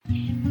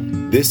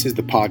This is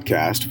the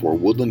podcast for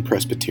Woodland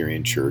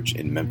Presbyterian Church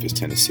in Memphis,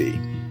 Tennessee.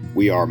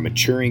 We are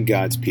maturing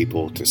God's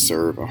people to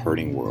serve a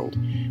hurting world.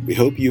 We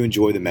hope you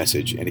enjoy the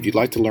message, and if you'd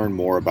like to learn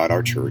more about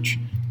our church,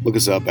 look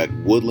us up at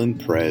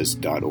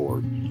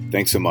woodlandpres.org.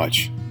 Thanks so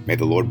much. May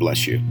the Lord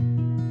bless you.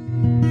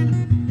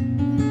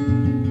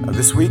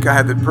 This week I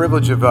had the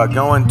privilege of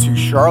going to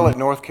Charlotte,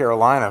 North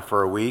Carolina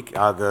for a week.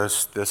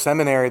 The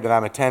seminary that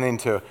I'm attending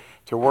to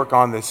work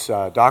on this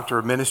Doctor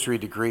of Ministry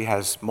degree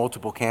has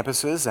multiple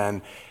campuses,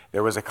 and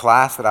there was a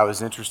class that I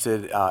was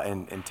interested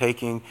in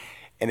taking,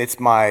 and it's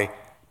my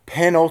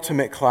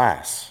penultimate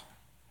class.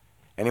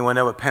 Anyone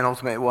know what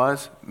penultimate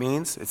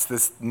means? It's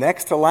this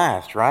next to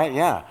last, right?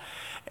 Yeah.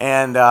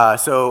 And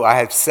so I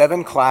have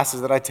 7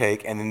 classes that I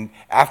take, and then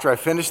after I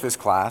finish this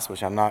class,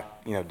 which I'm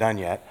not done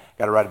yet,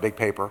 got to write a big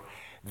paper,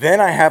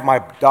 then I have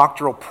my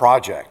doctoral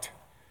project.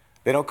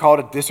 They don't call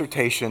it a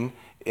dissertation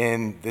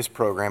in this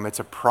program. It's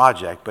a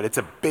project, but it's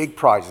a big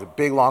project, it's a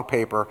big long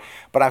paper.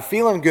 But I'm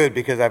feeling good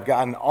because I've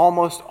gotten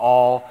almost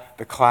all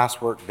the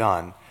classwork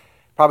done.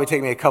 Probably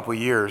take me a couple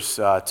years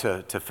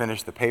to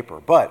finish the paper.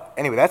 But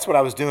anyway, that's what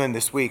I was doing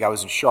this week. I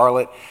was in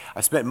Charlotte.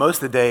 I spent most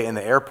of the day in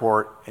the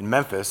airport in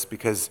Memphis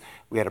because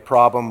we had a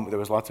problem. There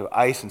was lots of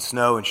ice and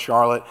snow in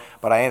Charlotte,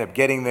 but I ended up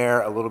getting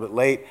there a little bit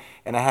late,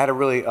 and I had a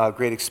really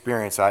great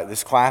experience.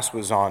 This class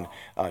was on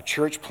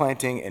church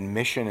planting and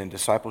mission and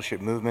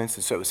discipleship movements,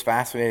 and so it was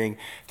fascinating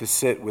to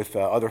sit with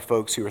other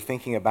folks who were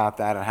thinking about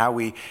that and how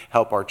we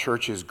help our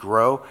churches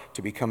grow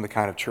to become the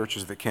kind of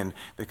churches that can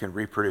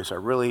reproduce. I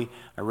really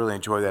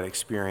enjoyed that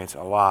experience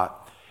a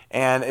lot.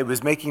 And it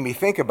was making me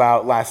think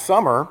about last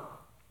summer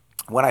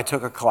when I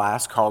took a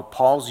class called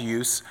Paul's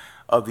Use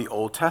of the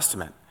Old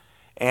Testament.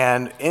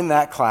 And in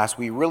that class,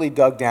 we really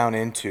dug down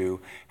into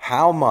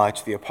how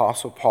much the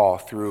Apostle Paul,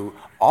 through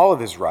all of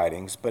his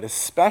writings, but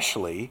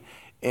especially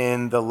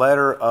in the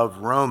letter of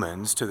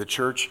Romans to the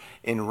church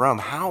in Rome,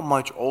 how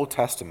much Old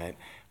Testament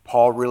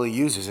Paul really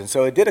uses. And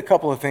so it did a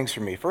couple of things for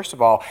me. First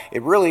of all,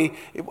 it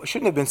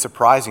shouldn't have been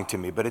surprising to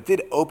me, but it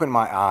did open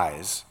my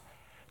eyes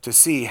to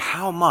see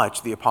how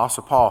much the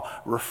Apostle Paul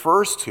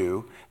refers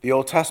to the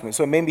Old Testament.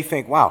 So it made me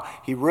think, wow,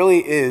 he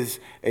really is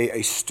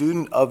a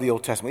student of the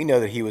Old Testament. We know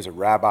that he was a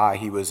rabbi,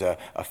 he was a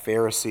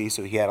Pharisee,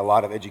 so he had a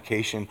lot of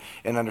education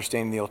in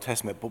understanding the Old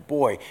Testament. But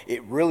boy,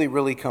 it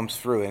really comes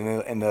through.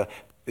 And the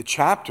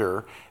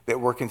chapter that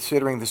we're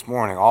considering this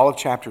morning, all of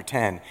chapter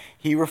 10,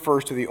 he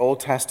refers to the Old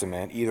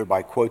Testament either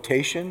by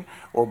quotation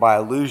or by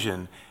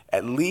allusion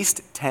at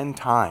least 10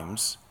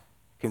 times,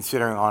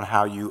 considering on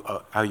how you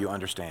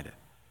understand it.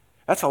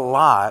 That's a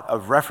lot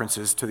of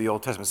references to the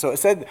Old Testament. So it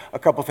said a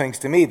couple things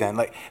to me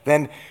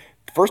then.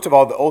 First of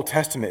all, the Old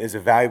Testament is a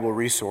valuable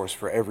resource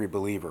for every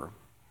believer.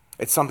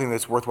 It's something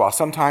that's worthwhile.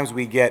 Sometimes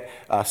we get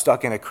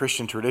stuck in a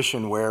Christian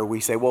tradition where we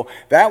say, well,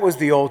 that was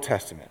the Old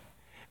Testament.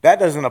 That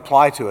doesn't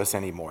apply to us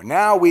anymore.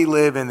 Now we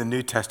live in the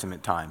New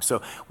Testament time.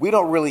 So we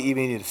don't really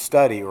even need to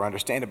study or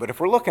understand it. But if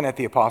we're looking at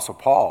the Apostle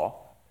Paul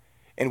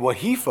and what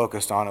he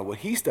focused on and what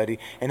he studied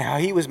and how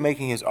he was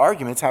making his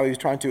arguments, how he was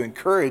trying to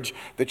encourage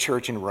the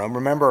church in Rome.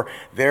 Remember,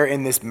 they're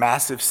in this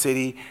massive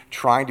city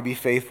trying to be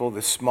faithful,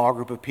 this small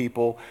group of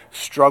people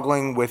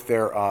struggling with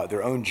their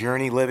own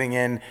journey, living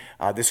in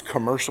this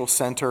commercial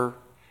center,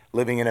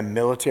 living in a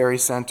military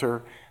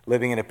center,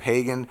 living in a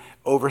pagan,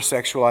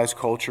 over-sexualized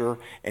culture,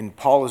 and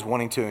Paul is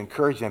wanting to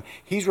encourage them.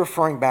 He's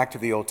referring back to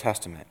the Old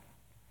Testament.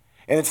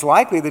 And it's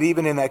likely that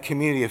even in that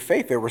community of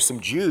faith, there were some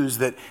Jews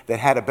that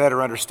had a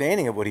better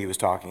understanding of what he was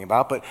talking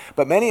about,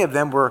 but many of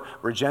them were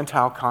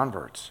Gentile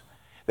converts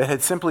that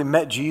had simply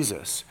met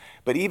Jesus.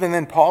 But even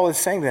then, Paul is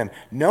saying to them,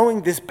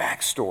 knowing this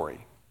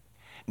backstory,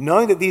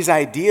 knowing that these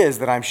ideas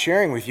that I'm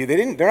sharing with you,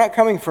 they're not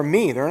coming from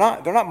me. They're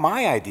not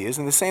my ideas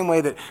in the same way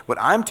that what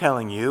I'm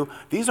telling you,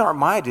 these aren't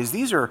my ideas.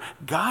 These are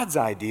God's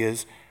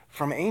ideas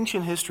from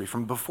ancient history,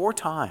 from before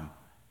time.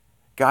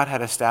 God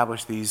had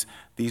established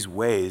these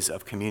ways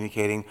of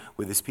communicating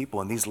with his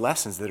people and these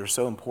lessons that are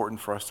so important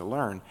for us to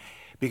learn.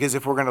 Because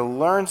if we're going to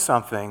learn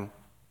something,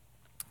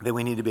 then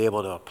we need to be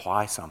able to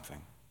apply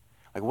something.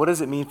 Like, what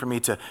does it mean for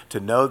me to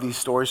know these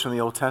stories from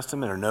the Old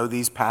Testament or know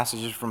these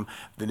passages from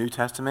the New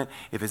Testament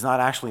if it's not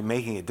actually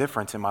making a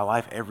difference in my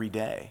life every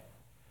day?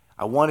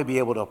 I want to be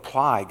able to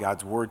apply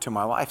God's word to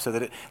my life so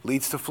that it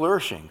leads to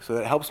flourishing, so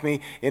that it helps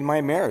me in my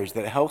marriage,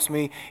 that it helps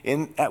me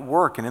at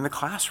work and in the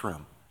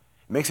classroom.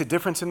 It makes a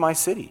difference in my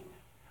city,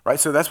 right?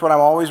 So that's what I'm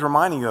always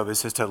reminding you of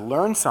is to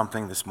learn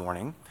something this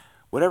morning,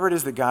 whatever it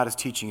is that God is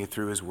teaching you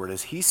through his word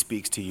as he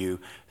speaks to you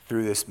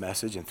through this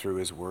message and through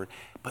his word.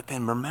 But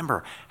then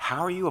remember,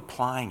 how are you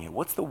applying it?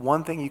 What's the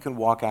one thing you can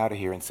walk out of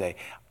here and say,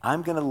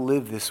 I'm going to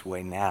live this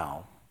way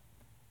now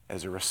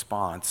as a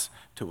response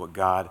to what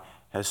God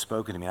has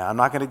spoken to me. Now, I'm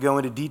not going to go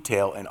into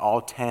detail in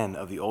all 10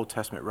 of the Old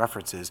Testament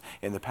references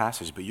in the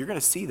passage, but you're going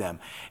to see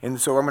them.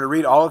 And so I'm going to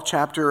read all of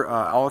chapter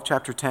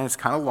 10. It's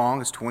kind of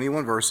long. It's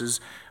 21 verses.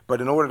 But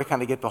in order to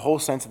kind of get the whole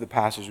sense of the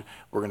passage,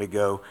 we're going to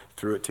go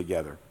through it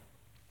together.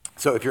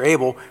 So if you're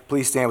able,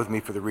 please stand with me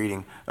for the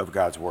reading of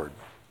God's word.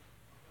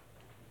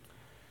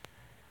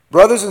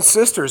 Brothers and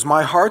sisters,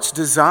 my heart's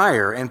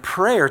desire and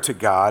prayer to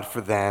God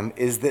for them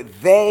is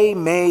that they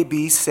may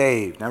be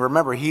saved. Now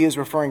remember, he is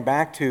referring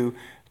back to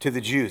the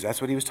Jews.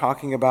 That's what he was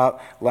talking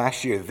about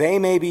last year. They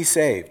may be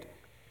saved.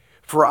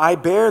 For I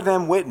bear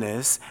them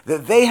witness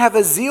that they have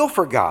a zeal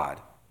for God,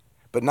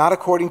 but not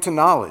according to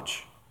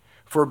knowledge.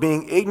 For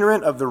being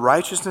ignorant of the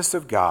righteousness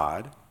of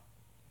God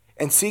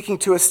and seeking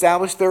to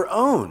establish their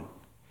own,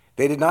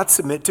 they did not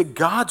submit to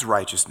God's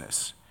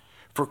righteousness.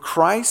 For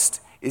Christ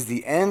is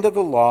the end of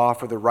the law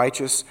for the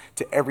righteous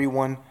to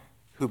everyone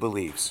who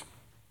believes.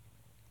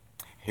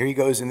 Here he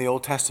goes in the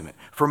Old Testament.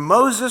 For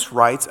Moses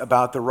writes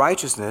about the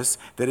righteousness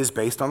that is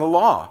based on the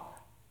law,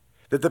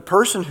 that the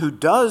person who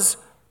does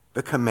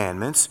the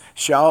commandments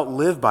shall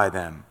live by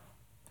them.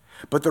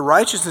 But the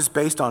righteousness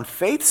based on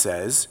faith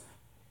says,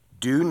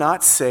 do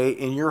not say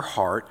in your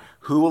heart,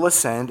 who will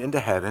ascend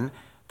into heaven,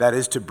 that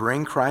is to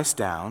bring Christ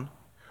down,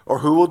 or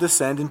who will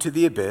descend into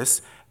the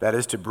abyss, that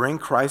is to bring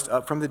Christ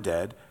up from the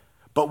dead.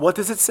 But what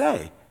does it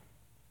say?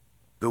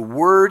 The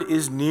word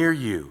is near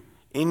you,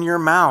 in your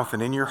mouth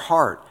and in your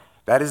heart.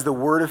 That is the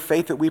word of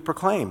faith that we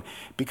proclaim.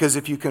 Because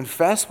if you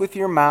confess with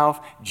your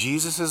mouth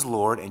Jesus is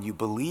Lord and you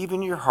believe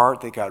in your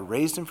heart that God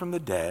raised him from the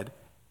dead,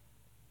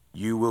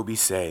 you will be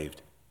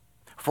saved.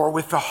 For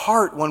with the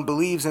heart one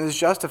believes and is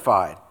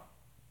justified,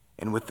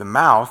 and with the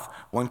mouth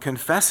one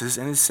confesses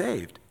and is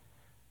saved.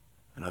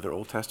 Another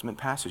Old Testament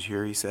passage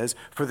here, he says,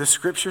 for the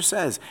scripture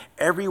says,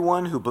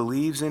 everyone who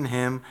believes in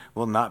him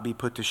will not be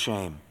put to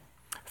shame.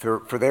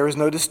 For there is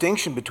no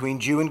distinction between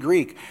Jew and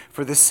Greek,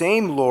 for the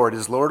same Lord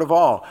is Lord of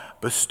all,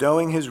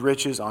 bestowing his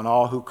riches on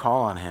all who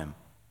call on him.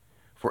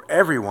 For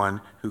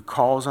everyone who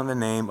calls on the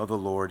name of the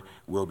Lord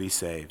will be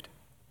saved.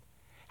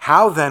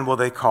 How then will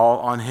they call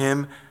on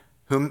him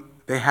whom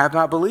they have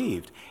not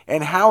believed?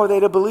 And how are they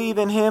to believe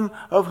in him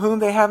of whom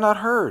they have not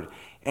heard?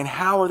 And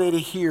how are they to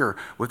hear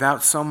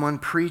without someone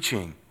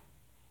preaching?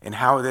 And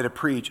how are they to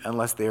preach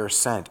unless they are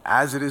sent?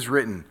 As it is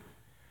written,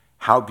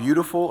 how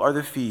beautiful are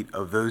the feet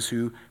of those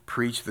who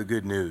preach the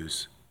good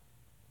news.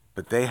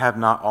 But they have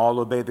not all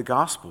obeyed the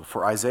gospel.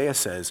 For Isaiah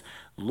says,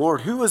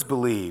 Lord, who has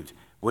believed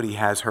what he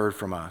has heard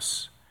from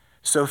us?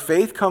 So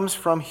faith comes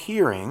from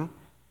hearing,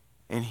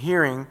 and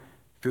hearing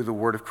through the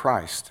word of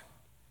Christ.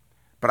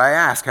 But I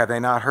ask, have they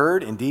not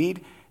heard?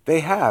 Indeed,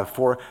 they have.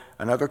 For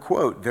another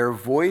quote, their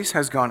voice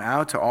has gone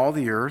out to all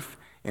the earth,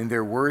 and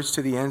their words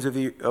to the ends of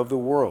the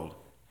world.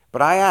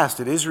 But I asked,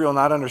 did Israel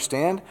not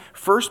understand?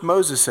 First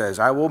Moses says,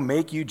 I will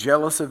make you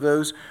jealous of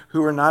those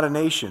who are not a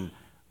nation.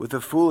 With a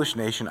foolish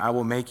nation I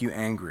will make you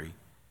angry.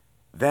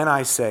 Then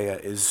Isaiah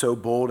is so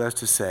bold as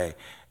to say,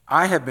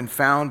 I have been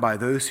found by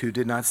those who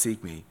did not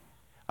seek me.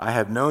 I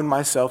have known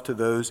myself to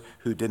those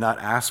who did not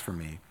ask for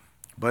me.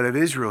 But of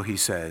Israel he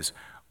says,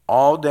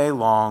 all day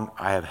long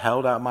I have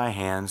held out my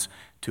hands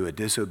to a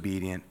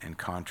disobedient and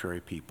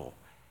contrary people.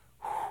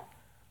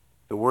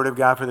 The word of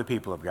God for the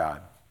people of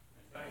God.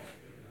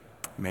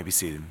 You may be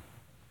seated.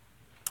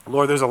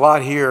 Lord, there's a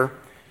lot here.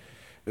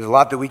 There's a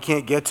lot that we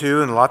can't get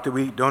to and a lot that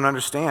we don't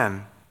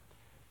understand.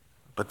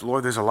 But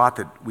Lord, there's a lot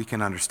that we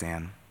can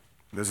understand.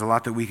 There's a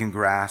lot that we can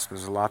grasp.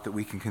 There's a lot that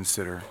we can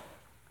consider.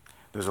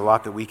 There's a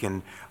lot that we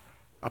can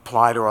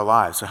apply to our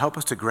lives. So help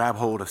us to grab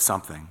hold of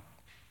something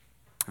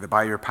that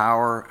by your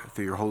power,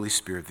 through your Holy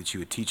Spirit, that you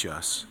would teach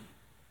us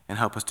and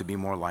help us to be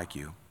more like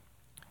you.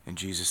 In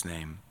Jesus'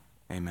 name,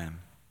 amen.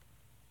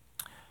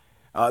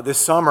 This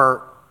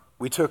summer,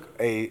 we took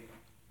a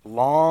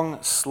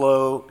long,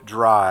 slow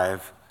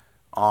drive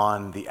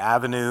on the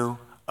Avenue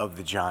of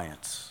the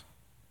Giants.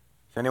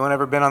 Has anyone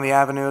ever been on the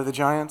Avenue of the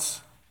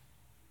Giants?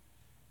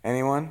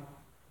 Anyone?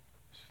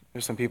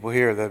 There's some people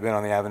here that have been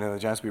on the Avenue of the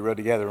Giants. We rode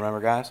together, remember,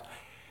 guys?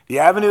 The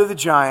Avenue of the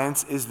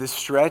Giants is this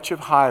stretch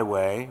of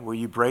highway where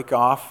you break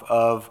off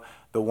of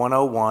the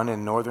 101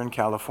 in Northern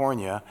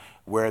California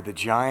where the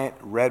giant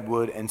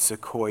redwood and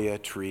sequoia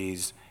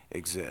trees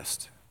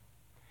exist.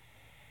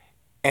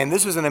 And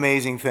this was an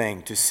amazing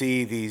thing to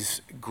see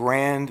these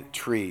grand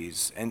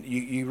trees. And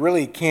you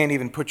really can't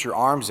even put your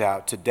arms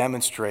out to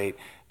demonstrate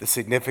the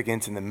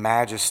significance and the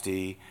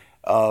majesty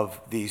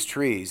of these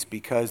trees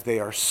because they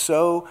are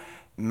so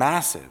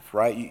massive,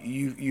 right?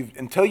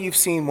 Until you've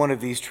seen one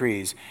of these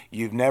trees,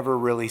 you've never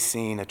really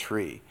seen a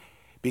tree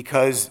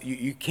because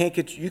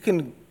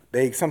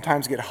they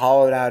sometimes get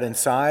hollowed out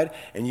inside,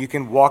 and you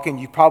can walk in.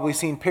 You've probably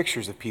seen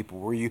pictures of people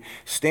where you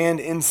stand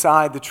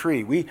inside the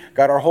tree. We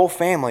got our whole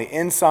family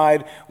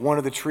inside one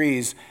of the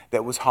trees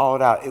that was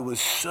hollowed out. It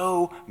was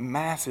so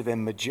massive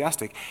and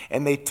majestic,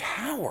 and they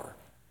tower.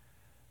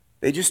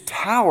 They just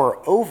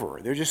tower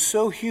over. They're just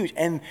so huge,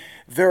 and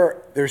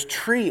there's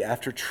tree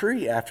after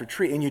tree after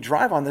tree, and you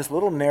drive on this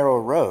little narrow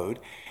road,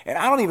 and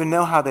I don't even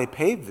know how they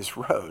paved this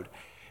road.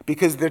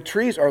 Because the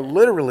trees are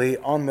literally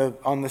on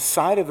the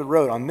side of the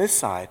road, on this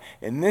side,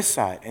 and this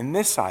side, and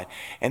this side.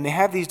 And they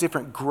have these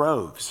different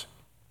groves.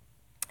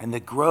 And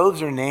the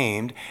groves are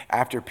named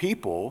after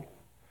people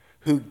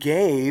who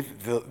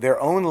gave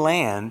their own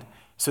land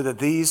so that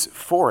these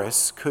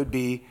forests could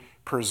be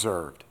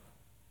preserved.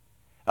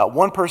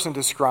 One person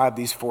described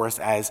these forests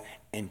as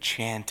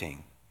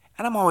enchanting.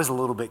 And I'm always a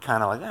little bit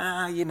kind of like,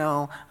 I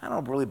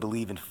don't really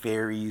believe in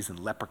fairies and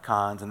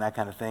leprechauns and that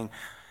kind of thing.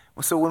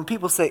 So when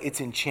people say it's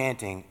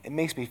enchanting, it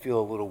makes me feel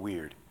a little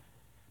weird.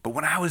 But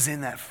when I was in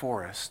that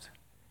forest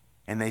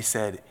and they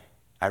said,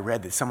 I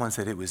read that someone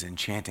said it was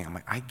enchanting, I'm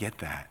like, I get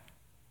that.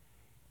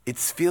 It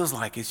feels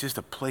like it's just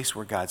a place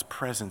where God's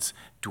presence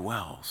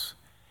dwells.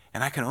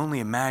 And I can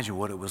only imagine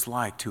what it was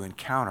like to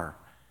encounter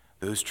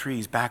those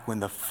trees back when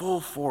the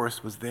full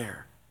forest was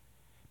there.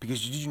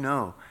 Because did you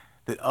know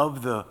that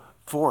of the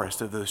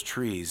forest of those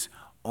trees,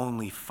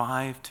 only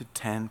 5 to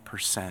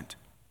 10%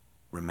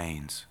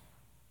 remains?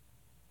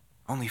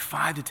 Only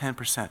 5 to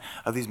 10%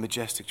 of these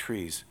majestic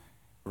trees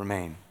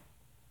remain.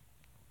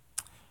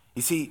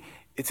 You see,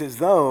 it's as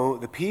though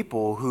the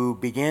people who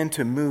began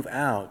to move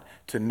out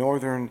to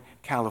Northern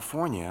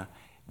California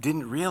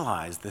didn't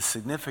realize the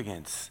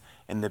significance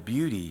and the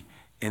beauty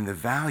and the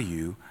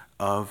value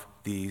of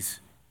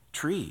these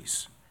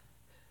trees.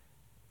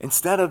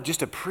 Instead of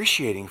just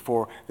appreciating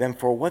them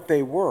for what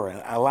they were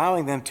and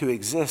allowing them to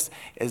exist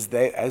as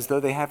though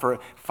they have for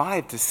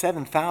 5,000 to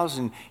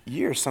 7,000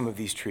 years, some of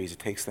these trees, it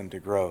takes them to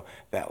grow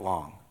that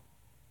long.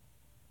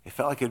 It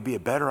felt like it would be a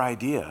better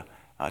idea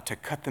to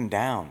cut them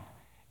down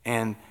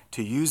and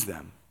to use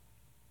them,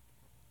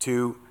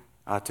 to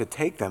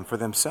take them for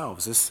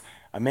themselves.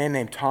 A man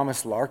named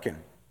Thomas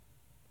Larkin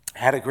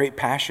had a great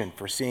passion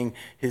for seeing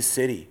his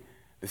city,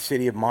 the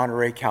city of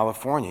Monterey,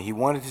 California. He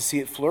wanted to see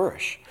it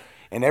flourish.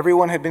 And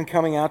everyone had been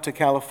coming out to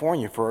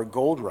California for a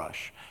gold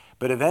rush.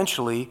 But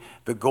eventually,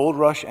 the gold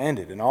rush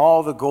ended and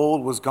all the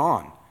gold was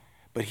gone.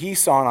 But he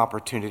saw an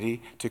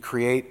opportunity to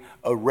create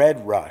a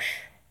red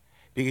rush.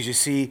 Because you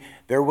see,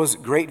 there was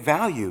great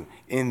value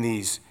in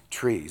these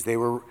trees. They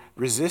were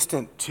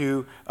resistant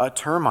to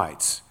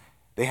termites.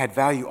 They had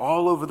value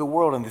all over the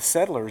world, and the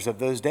settlers of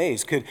those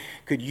days could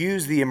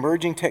use the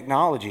emerging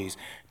technologies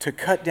to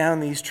cut down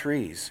these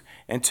trees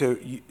and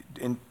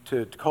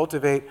to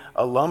cultivate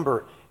a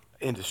lumber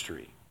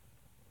industry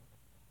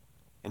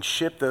and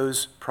ship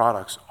those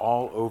products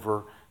all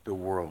over the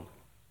world.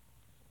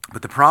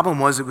 But the problem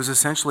was it was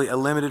essentially a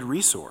limited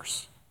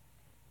resource.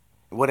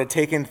 What had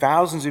taken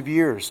thousands of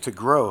years to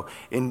grow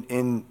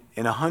in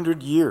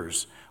 100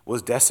 years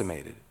was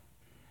decimated.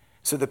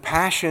 So the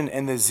passion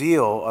and the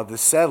zeal of the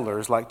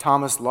settlers like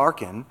Thomas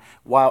Larkin,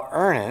 while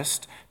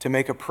earnest to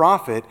make a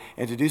profit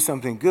and to do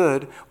something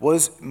good,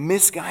 was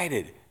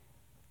misguided.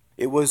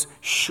 It was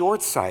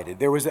short-sighted.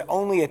 There was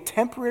only a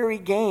temporary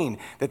gain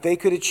that they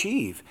could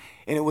achieve,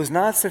 and it was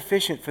not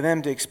sufficient for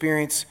them to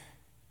experience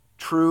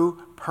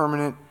true,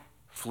 permanent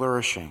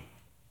flourishing.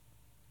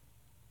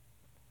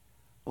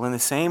 Well, in the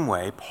same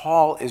way,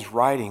 Paul is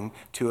writing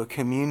to a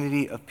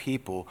community of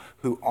people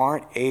who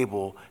aren't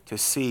able to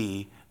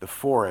see the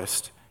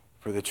forest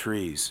for the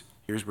trees.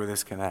 Here's where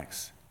this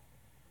connects.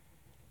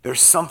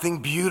 There's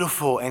something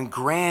beautiful and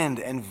grand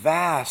and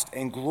vast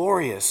and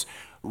glorious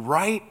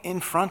right in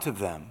front of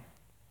them,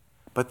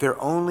 but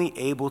they're only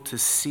able to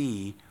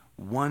see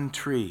one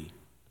tree.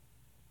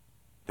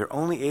 They're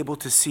only able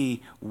to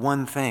see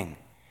one thing.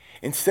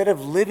 Instead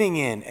of living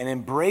in and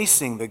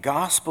embracing the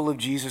gospel of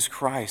Jesus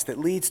Christ that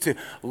leads to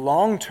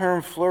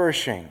long-term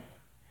flourishing,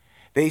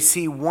 they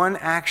see one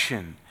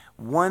action,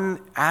 one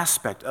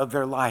aspect of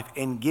their life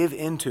and give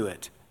into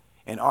it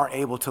and aren't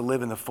able to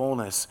live in the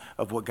fullness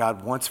of what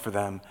God wants for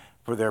them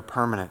for their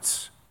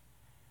permanence.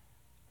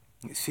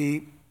 You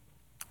see,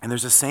 and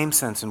there's the same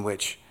sense in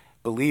which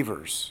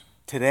believers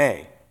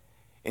today,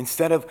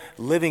 instead of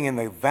living in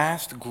the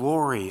vast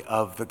glory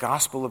of the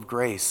gospel of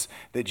grace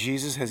that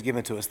Jesus has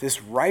given to us,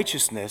 this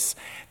righteousness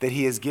that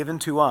he has given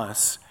to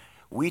us,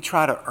 we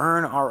try to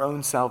earn our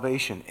own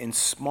salvation in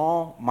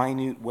small,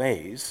 minute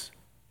ways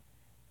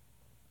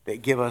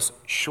that give us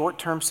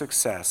short-term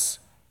success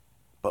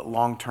but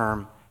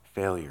long-term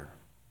failure.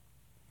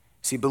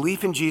 See,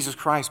 belief in Jesus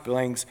Christ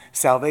brings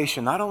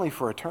salvation not only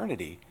for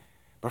eternity,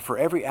 but for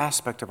every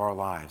aspect of our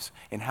lives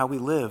and how we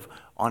live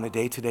on a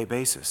day-to-day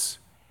basis.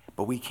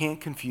 But we can't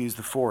confuse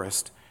the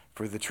forest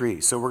for the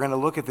trees. So we're going to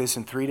look at this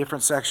in 3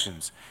 different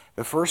sections.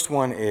 The first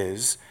one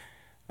is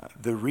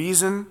the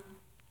reason,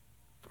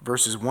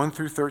 verses 1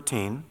 through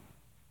 13,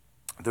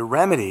 the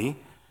remedy,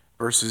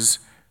 verses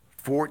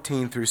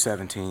 14 through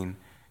 17,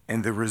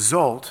 and the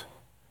result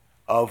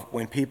of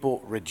when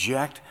people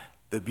reject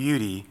the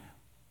beauty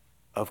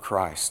of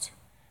Christ.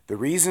 The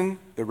reason,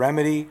 the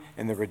remedy,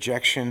 and the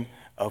rejection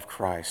of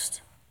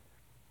Christ.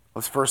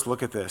 Let's first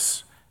look at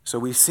this. So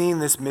we've seen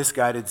this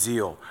misguided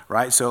zeal,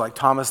 right? So like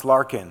Thomas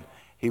Larkin,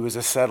 he was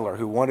a settler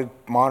who wanted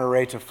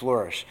Monterey to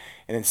flourish.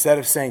 And instead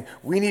of saying,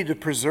 we need to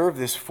preserve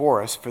this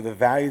forest for the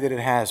value that it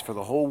has for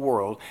the whole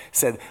world,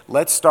 said,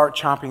 let's start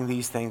chopping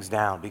these things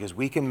down because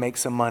we can make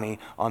some money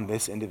on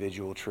this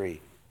individual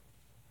tree.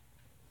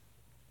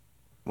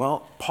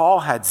 Well, Paul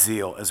had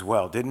zeal as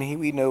well, didn't he?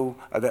 We know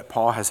that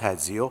Paul has had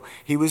zeal.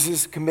 He was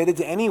as committed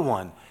to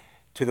anyone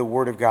to the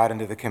word of God and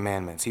to the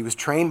commandments. He was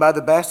trained by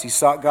the best. He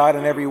sought God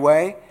in every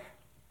way.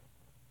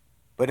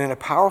 But in a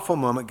powerful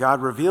moment,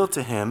 God revealed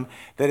to him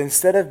that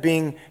instead of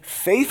being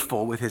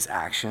faithful with his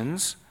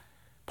actions,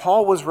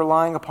 Paul was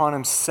relying upon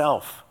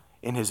himself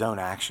in his own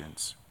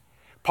actions.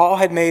 Paul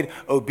had made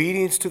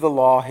obedience to the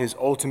law his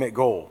ultimate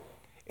goal,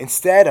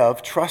 instead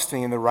of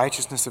trusting in the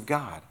righteousness of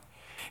God.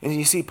 And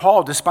you see,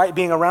 Paul, despite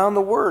being around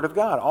the Word of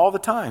God all the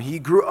time, he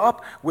grew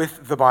up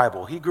with the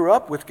Bible. He grew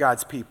up with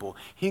God's people.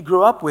 He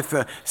grew up with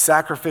the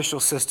sacrificial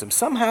system.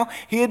 Somehow,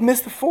 he had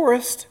missed the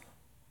forest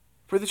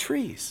for the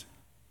trees.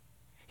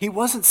 He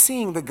wasn't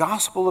seeing the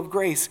gospel of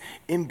grace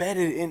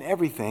embedded in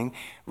everything.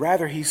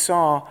 Rather, he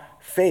saw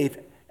faith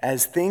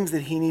as things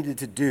that he needed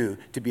to do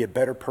to be a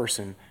better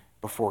person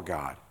before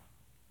God.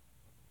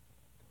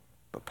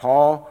 But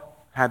Paul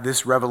had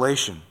this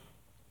revelation.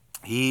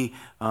 He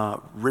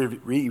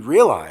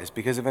realized,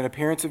 because of an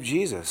appearance of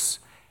Jesus,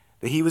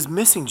 that he was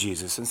missing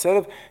Jesus. Instead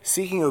of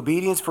seeking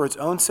obedience for its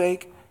own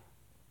sake,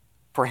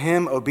 for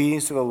him,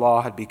 obedience to the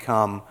law had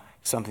become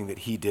something that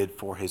he did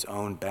for his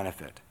own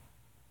benefit.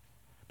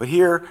 But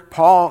here,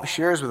 Paul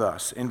shares with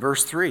us in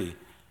verse 3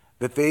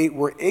 that they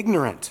were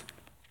ignorant.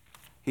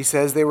 He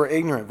says they were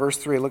ignorant. Verse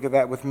 3, look at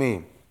that with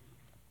me.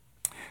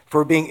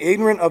 For being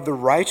ignorant of the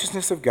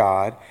righteousness of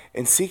God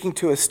and seeking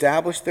to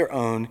establish their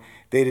own,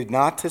 they did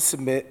not to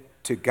submit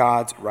to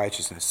God's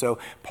righteousness. So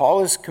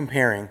Paul is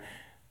comparing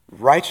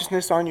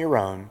righteousness on your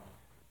own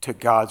to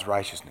God's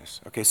righteousness.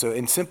 Okay, so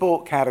in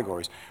simple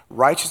categories,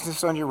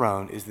 righteousness on your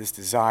own is this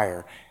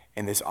desire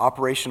and this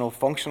operational,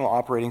 functional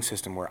operating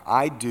system where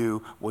I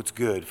do what's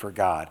good for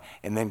God,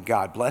 and then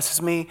God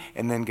blesses me,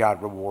 and then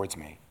God rewards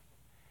me.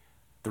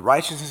 The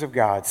righteousness of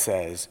God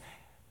says,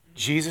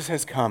 Jesus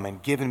has come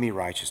and given me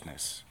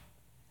righteousness.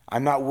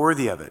 I'm not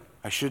worthy of it.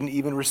 I shouldn't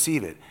even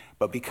receive it.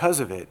 But because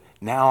of it,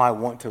 now I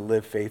want to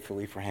live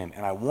faithfully for him,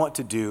 and I want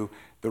to do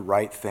the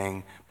right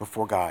thing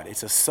before God.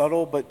 It's a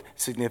subtle but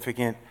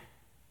significant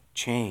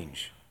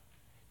change.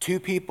 Two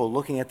people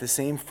looking at the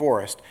same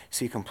forest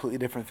see completely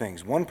different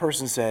things. One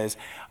person says,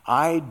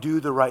 I do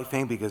the right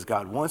thing because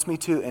God wants me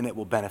to, and it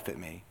will benefit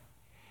me.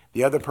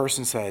 The other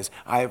person says,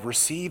 I have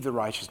received the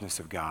righteousness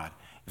of God,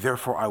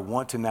 therefore I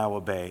want to now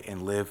obey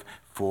and live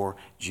for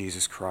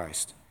Jesus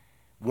Christ.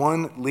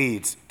 One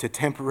leads to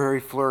temporary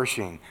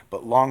flourishing,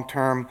 but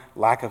long-term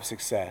lack of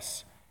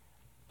success.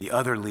 The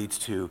other leads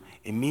to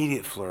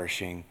immediate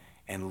flourishing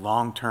and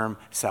long-term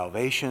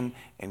salvation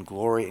and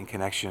glory and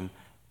connection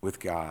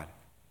with God.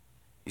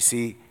 You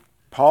see,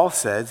 Paul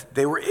said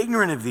they were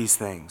ignorant of these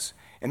things.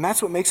 And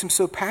that's what makes him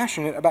so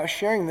passionate about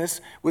sharing this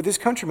with his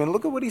countrymen.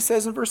 Look at what he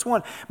says in verse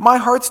 1. My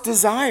heart's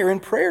desire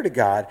and prayer to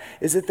God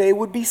is that they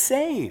would be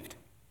saved.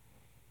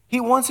 He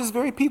wants his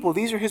very people.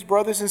 These are his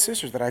brothers and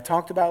sisters that I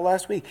talked about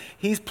last week.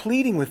 He's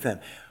pleading with them.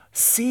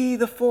 See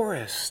the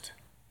forest.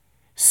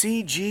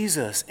 See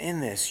Jesus in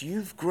this.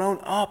 You've grown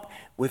up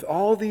with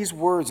all these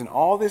words and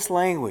all this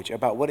language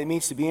about what it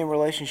means to be in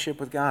relationship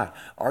with God.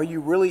 Are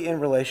you really in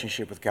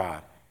relationship with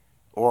God?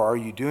 Or are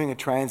you doing a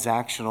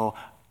transactional,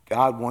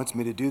 God wants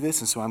me to do this,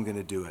 and so I'm going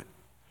to do it?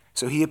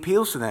 So he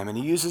appeals to them, and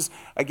he uses,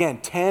 again,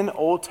 10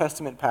 Old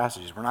Testament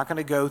passages. We're not going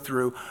to go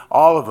through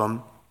all of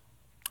them,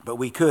 but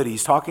we could.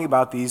 He's talking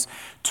about these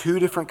two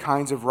different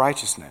kinds of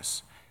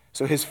righteousness.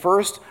 So his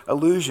first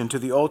allusion to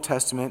the Old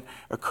Testament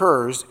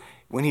occurs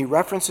when he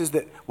references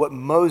that what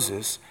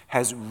Moses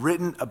has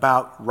written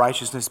about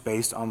righteousness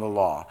based on the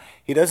law.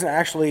 He doesn't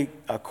actually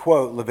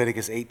quote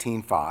Leviticus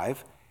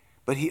 18:5,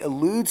 but he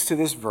alludes to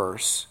this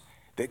verse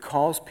that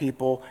calls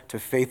people to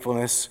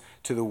faithfulness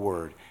to the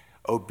word.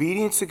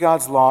 Obedience to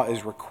God's law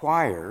is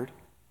required,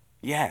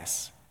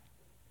 yes,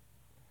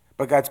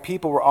 but God's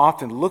people were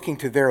often looking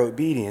to their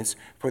obedience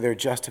for their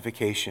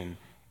justification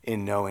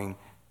in knowing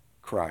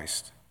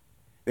Christ.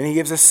 Then he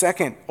gives a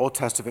second Old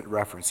Testament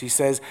reference. He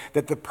says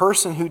that the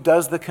person who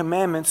does the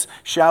commandments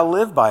shall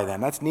live by them.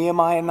 That's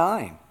Nehemiah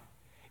 9.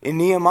 In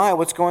Nehemiah,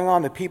 what's going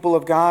on? The people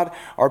of God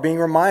are being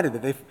reminded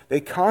that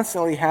they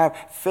constantly have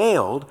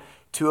failed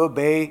to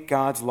obey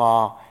God's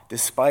law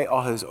despite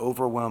all his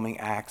overwhelming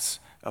acts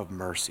of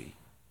mercy.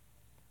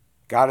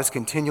 God is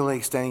continually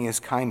extending his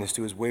kindness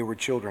to his wayward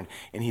children,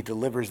 and he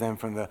delivers them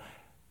from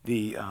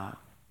the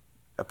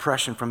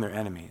oppression from their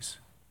enemies.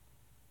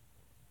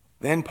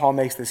 Then Paul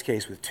makes this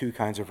case with two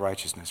kinds of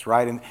righteousness,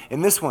 right?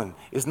 And this one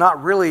is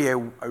not really a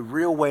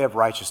real way of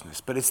righteousness,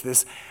 but it's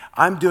this,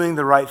 I'm doing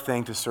the right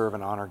thing to serve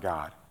and honor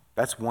God.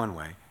 That's one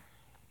way.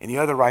 And the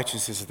other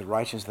righteousness is the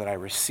righteousness that I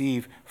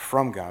receive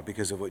from God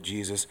because of what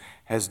Jesus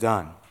has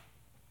done.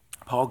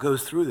 Paul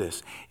goes through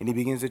this, and he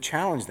begins to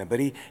challenge them, but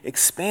he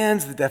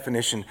expands the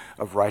definition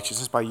of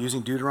righteousness by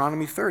using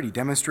Deuteronomy 30,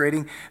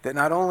 demonstrating that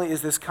not only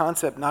is this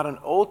concept not an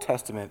Old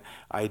Testament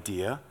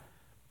idea,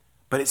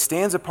 but it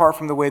stands apart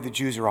from the way the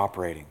Jews are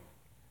operating.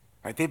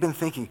 Right? They've been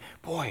thinking,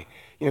 boy,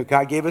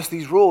 God gave us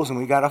these rules, and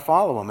we got to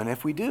follow them, and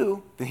if we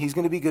do, then he's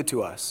going to be good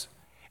to us.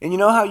 And you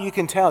know how you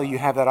can tell you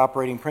have that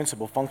operating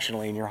principle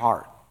functionally in your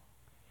heart?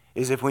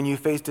 Is if when you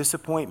face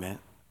disappointment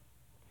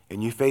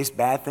and you face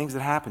bad things that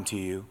happen to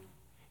you,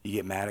 you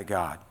get mad at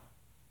God.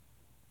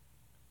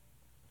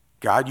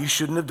 God, you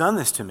shouldn't have done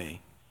this to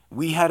me.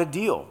 We had a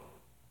deal.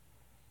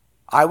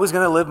 I was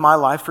going to live my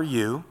life for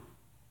you,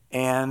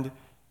 and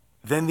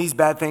then these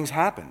bad things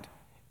happened.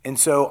 And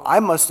so I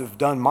must have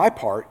done my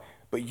part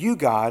but you,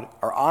 God,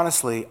 are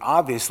honestly,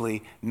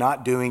 obviously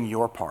not doing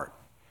your part.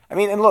 I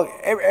mean, and look,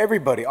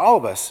 everybody, all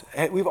of us,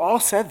 we've all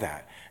said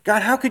that.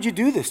 God, how could you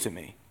do this to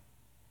me?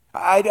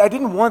 I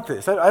didn't want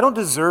this. I don't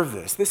deserve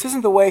this. This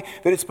isn't the way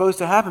that it's supposed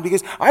to happen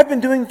because I've been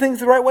doing things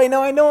the right way.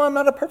 Now I know I'm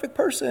not a perfect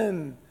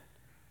person.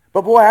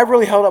 But boy, I've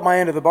really held up my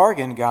end of the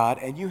bargain, God,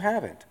 and you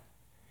haven't.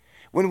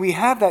 When we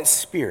have that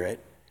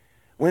spirit,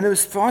 when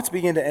those thoughts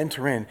begin to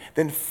enter in,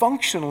 then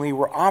functionally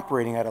we're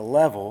operating at a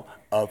level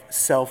of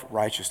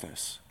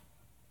self-righteousness.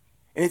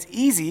 And it's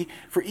easy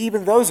for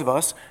even those of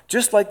us,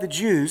 just like the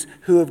Jews,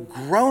 who have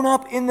grown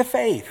up in the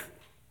faith,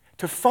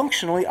 to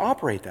functionally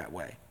operate that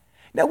way.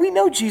 Now, we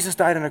know Jesus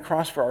died on a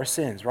cross for our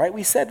sins, right?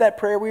 We said that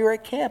prayer we were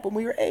at camp when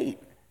we were 8.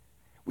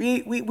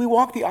 We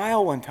walked the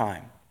aisle one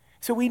time.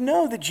 So we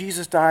know that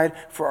Jesus died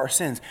for our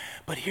sins.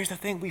 But here's the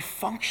thing, we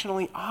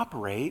functionally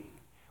operate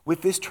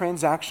with this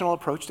transactional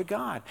approach to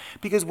God.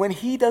 Because when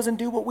he doesn't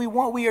do what we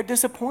want, we are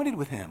disappointed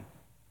with him.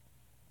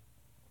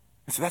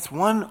 And so that's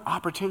one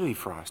opportunity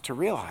for us to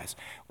realize,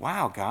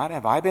 wow, God,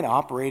 have I been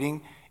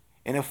operating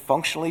in a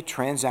functionally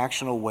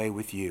transactional way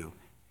with you?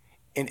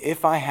 And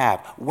if I have,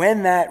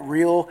 when that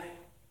real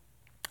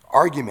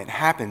argument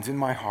happens in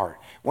my heart,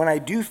 when I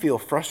do feel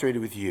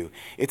frustrated with you,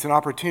 it's an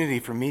opportunity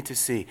for me to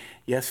see,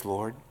 yes,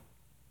 Lord,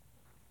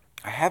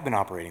 I have been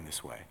operating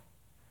this way.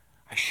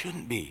 I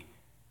shouldn't be,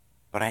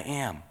 but I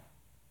am.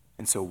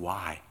 And so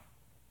why?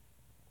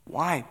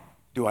 Why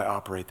do I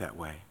operate that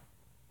way?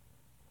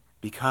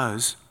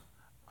 Because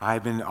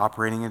I've been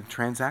operating in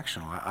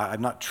transactional.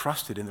 I've not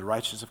trusted in the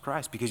righteousness of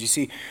Christ. Because you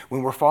see,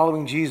 when we're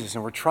following Jesus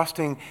and we're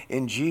trusting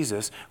in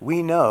Jesus,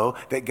 we know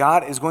that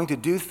God is going to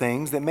do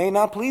things that may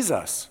not please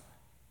us.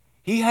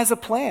 He has a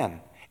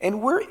plan,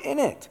 and we're in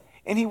it.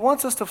 And he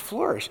wants us to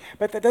flourish.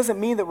 But that doesn't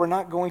mean that we're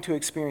not going to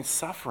experience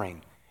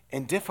suffering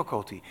and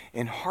difficulty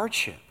and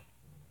hardship.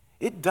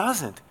 It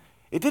doesn't.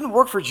 It didn't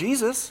work for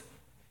Jesus.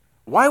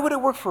 Why would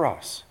it work for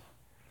us?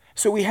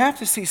 So we have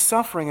to see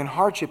suffering and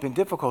hardship and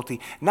difficulty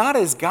not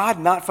as God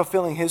not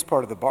fulfilling his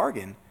part of the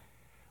bargain,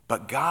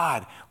 but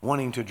God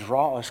wanting to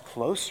draw us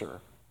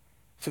closer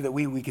so that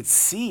we could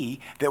see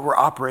that we're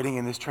operating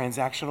in this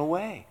transactional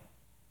way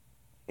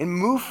and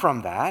move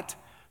from that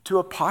to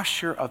a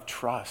posture of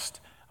trust,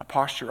 a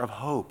posture of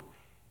hope.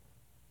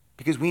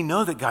 Because we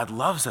know that God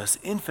loves us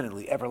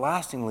infinitely,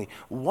 everlastingly,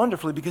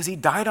 wonderfully, because he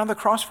died on the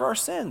cross for our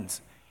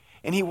sins.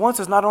 And he wants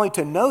us not only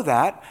to know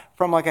that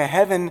from like a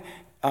heaven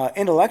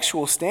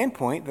intellectual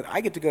standpoint, that I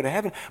get to go to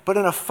heaven, but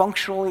in a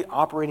functionally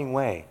operating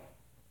way.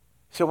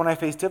 So when I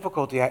face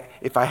difficulty,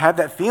 if I have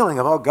that feeling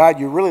of, oh, God,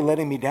 you're really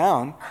letting me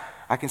down,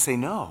 I can say,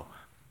 no,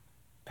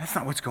 that's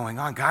not what's going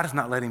on. God is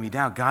not letting me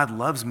down. God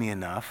loves me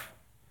enough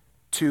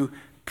to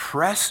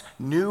press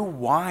new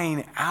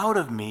wine out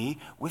of me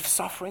with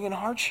suffering and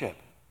hardship.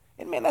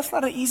 And man, that's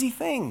not an easy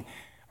thing.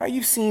 Right?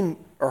 You've seen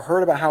or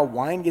heard about how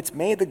wine gets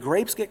made. The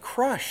grapes get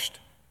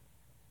crushed.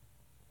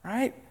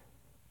 Right?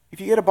 If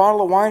you get a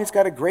bottle of wine, it's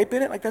got a grape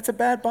in it, like that's a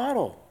bad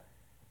bottle.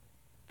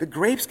 The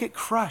grapes get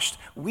crushed.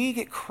 We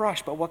get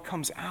crushed, but what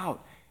comes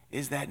out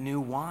is that new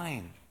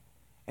wine.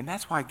 And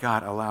that's why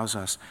God allows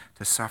us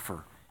to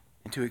suffer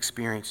and to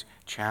experience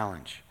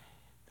challenge.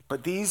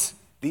 But these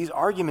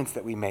arguments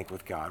that we make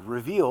with God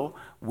reveal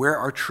where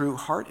our true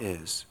heart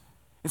is.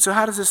 And so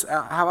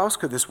how else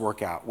could this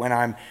work out when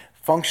I'm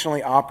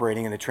functionally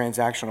operating in a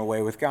transactional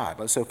way with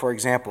God? So for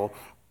example,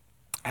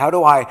 how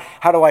do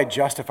I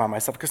justify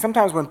myself? Because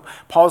sometimes when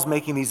Paul's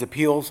making these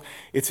appeals,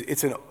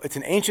 it's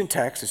an ancient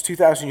text, it's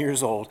 2,000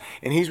 years old,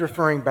 and he's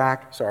referring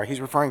back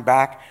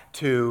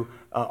to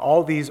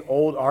all these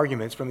old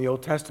arguments from the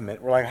Old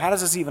Testament. We're like, how does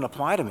this even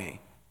apply to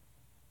me?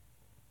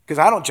 Because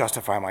I don't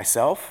justify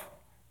myself.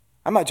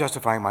 I'm not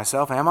justifying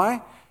myself, am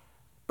I?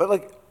 But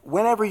like,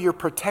 whenever you're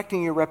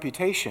protecting your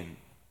reputation,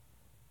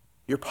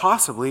 you're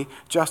possibly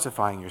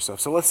justifying yourself.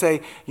 So let's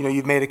say,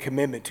 you've made a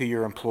commitment to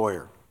your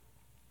employer,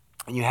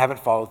 and you haven't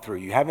followed through.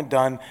 You haven't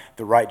done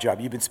the right job.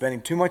 You've been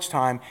spending too much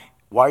time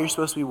while you're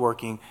supposed to be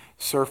working,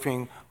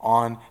 surfing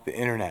on the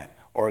internet,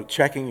 or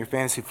checking your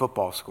fantasy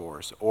football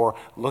scores, or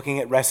looking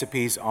at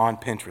recipes on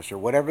Pinterest, or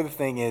whatever the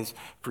thing is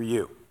for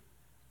you.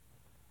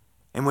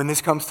 And when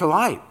this comes to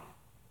light,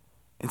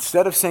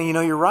 instead of saying,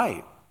 you're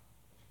right,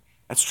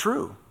 that's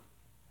true.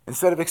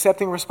 Instead of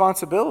accepting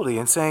responsibility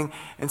and saying,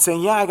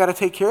 yeah, I got to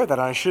take care of that,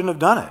 I shouldn't have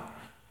done it.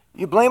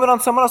 You blame it on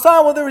someone else.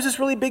 Oh, well, there was this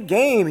really big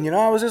game, and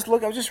I was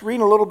just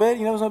reading a little bit.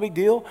 It was no big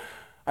deal.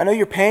 I know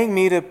you're paying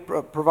me to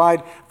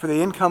provide for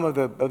the income of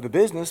the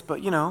business,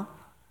 but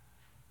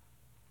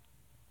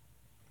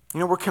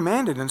we're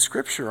commanded in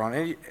Scripture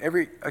on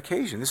every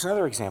occasion. This is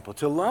another example,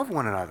 to love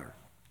one another.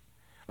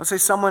 Let's say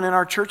someone in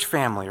our church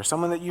family or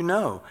someone that you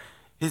know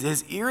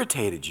has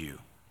irritated you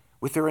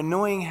with their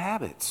annoying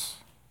habits.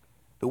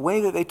 The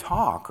way that they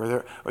talk,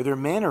 or their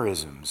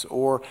mannerisms,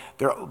 or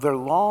their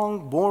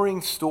long,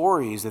 boring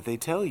stories that they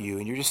tell you,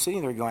 and you're just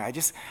sitting there going, I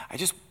just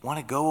want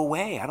to go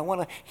away. I don't want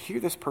to hear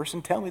this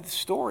person tell me the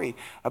story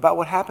about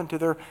what happened to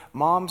their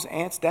mom's,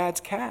 aunt's, dad's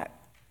cat.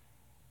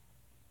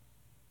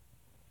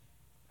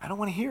 I don't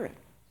want to hear it.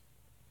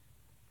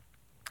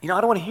 I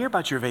don't want to hear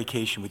about your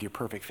vacation with your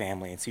perfect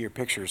family and see your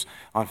pictures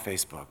on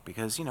Facebook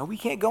because, we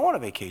can't go on a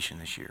vacation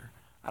this year.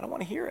 I don't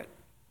want to hear it.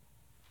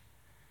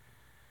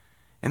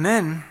 And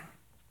then,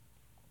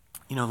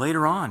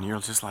 later on, you're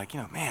just like,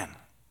 man,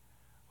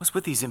 what's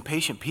with these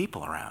impatient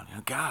people around?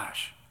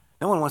 Gosh,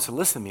 no one wants to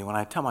listen to me when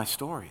I tell my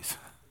stories.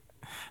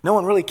 No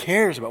one really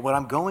cares about what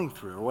I'm going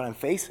through or what I'm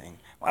facing.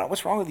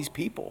 What's wrong with these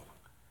people?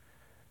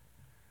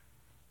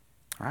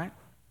 Right?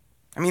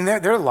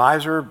 Their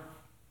lives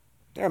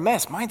they're a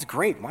mess. Mine's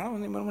great. Why don't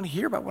anyone want to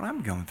hear about what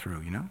I'm going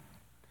through,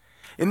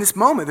 In this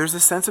moment, there's a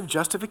sense of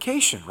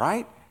justification,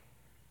 right?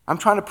 I'm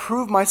trying to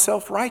prove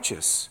myself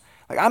righteous.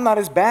 Like, I'm not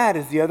as bad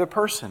as the other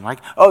person. Like,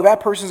 oh,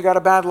 that person's got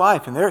a bad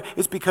life, and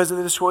it's because of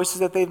the choices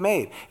that they've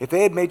made. If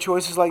they had made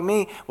choices like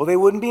me, well, they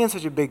wouldn't be in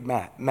such a big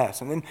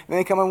mess. And then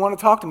they come and want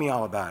to talk to me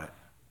all about it.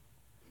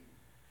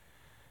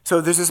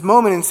 So there's this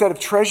moment, instead of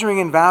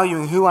treasuring and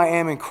valuing who I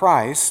am in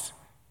Christ,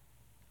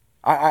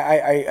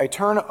 I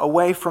turn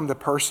away from the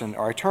person,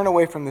 or I turn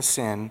away from the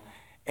sin,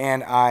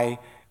 and I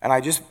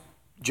just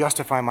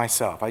justify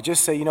myself. I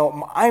just say,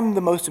 I'm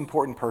the most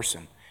important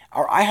person,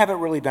 or I haven't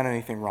really done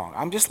anything wrong.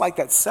 I'm just like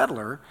that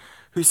settler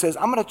who says,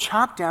 I'm going to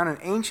chop down an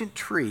ancient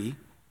tree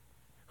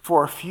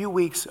for a few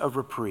weeks of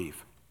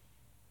reprieve.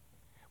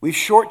 We've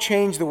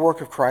shortchanged the work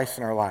of Christ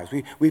in our lives.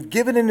 We've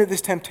given into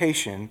this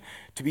temptation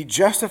to be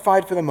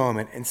justified for the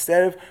moment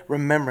instead of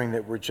remembering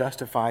that we're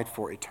justified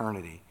for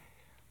eternity.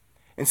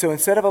 And so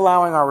instead of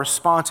allowing our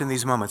response in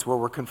these moments where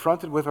we're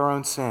confronted with our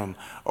own sin,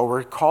 or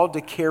we're called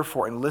to care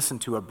for and listen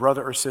to a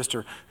brother or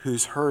sister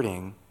who's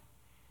hurting,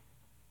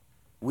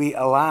 we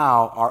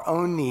allow our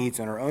own needs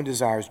and our own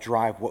desires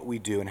drive what we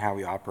do and how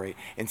we operate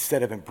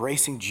instead of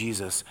embracing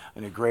Jesus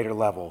on a greater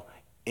level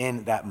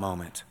in that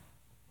moment.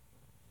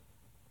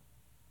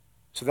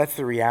 So that's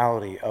the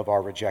reality of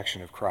our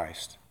rejection of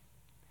Christ.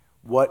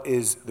 What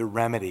is the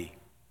remedy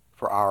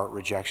for our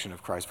rejection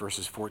of Christ?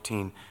 Verses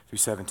 14 through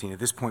 17. At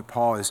this point,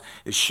 Paul is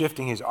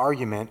shifting his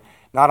argument,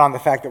 not on the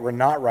fact that we're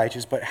not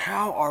righteous, but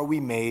how are we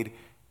made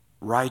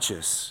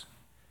righteous?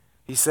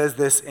 He says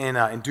this in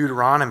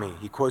Deuteronomy.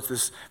 He quotes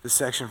this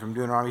section from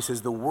Deuteronomy. He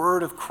says, the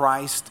word of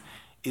Christ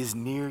is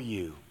near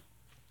you.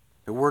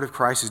 The word of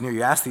Christ is near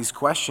you. Ask these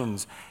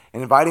questions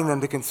and inviting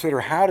them to consider,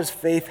 how does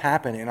faith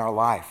happen in our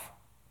life?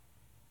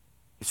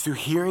 It's through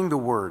hearing the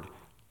word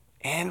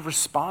and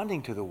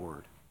responding to the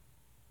word.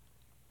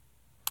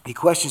 He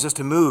questions us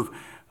to move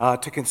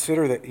to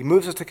consider that. He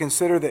moves us to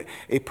consider that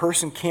a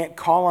person can't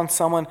call on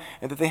someone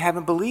and that they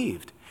haven't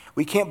believed.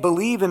 We can't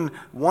believe in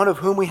one of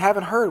whom we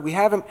haven't heard. We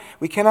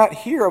cannot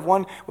hear of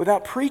one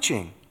without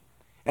preaching.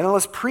 And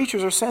unless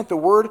preachers are sent, the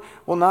word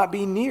will not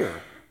be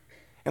near.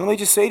 And let me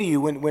just say to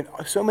you, when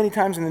so many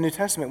times in the New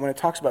Testament, when it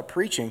talks about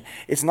preaching,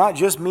 it's not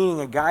just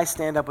meaning a guy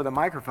stand up with a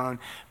microphone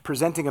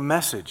presenting a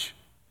message.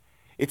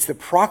 It's the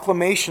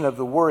proclamation of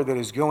the word that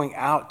is going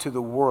out to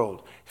the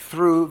world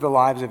through the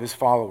lives of his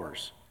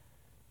followers.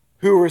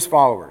 Who are his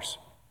followers?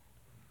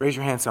 Raise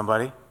your hand,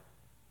 somebody.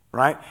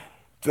 Right?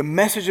 The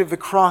message of the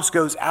cross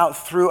goes out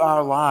through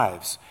our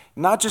lives,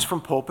 not just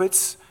from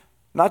pulpits,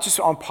 not just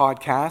on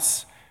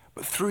podcasts,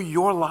 but through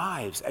your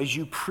lives as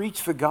you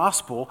preach the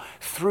gospel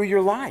through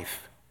your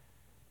life.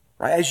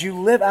 Right? As you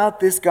live out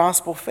this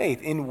gospel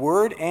faith in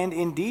word and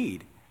in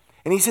deed.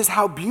 And he says,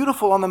 how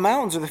beautiful on the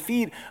mountains are the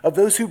feet of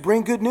those who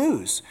bring good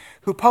news,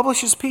 who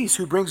publishes peace,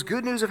 who brings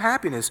good news of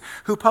happiness,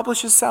 who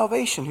publishes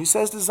salvation, who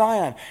says to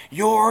Zion,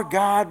 your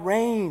God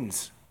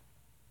reigns.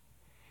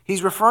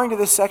 He's referring to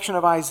this section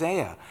of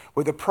Isaiah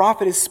where the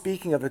prophet is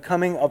speaking of the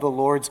coming of the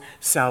Lord's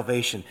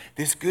salvation.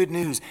 This good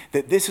news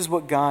that this is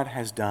what God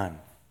has done.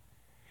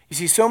 You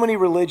see, so many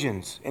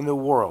religions in the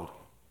world,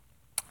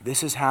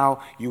 this is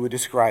how you would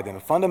describe them.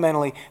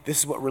 Fundamentally, this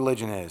is what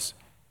religion is.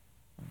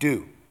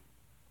 Do.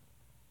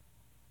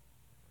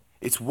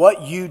 It's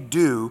what you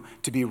do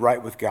to be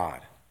right with God.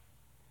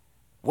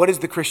 What is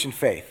the Christian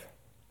faith?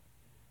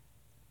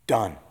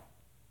 Done.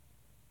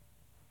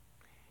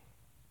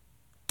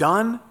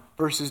 Done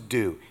versus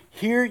do.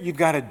 Here you've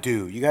got to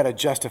do. You got to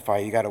justify.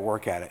 You got to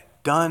work at it.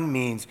 Done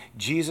means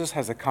Jesus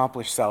has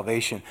accomplished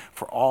salvation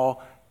for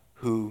all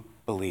who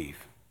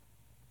believe.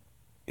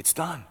 It's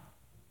done.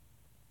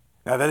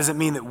 Now, that doesn't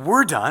mean that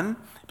we're done,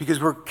 because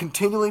we're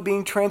continually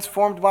being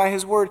transformed by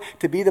his word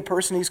to be the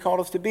person he's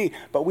called us to be.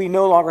 But we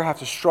no longer have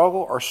to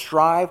struggle or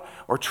strive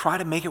or try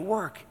to make it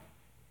work.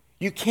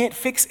 You can't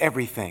fix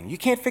everything. You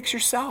can't fix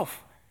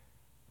yourself.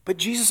 But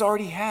Jesus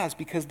already has,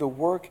 because the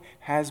work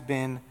has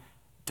been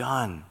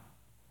done.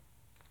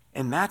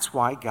 And that's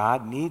why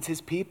God needs his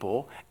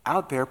people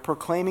out there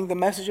proclaiming the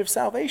message of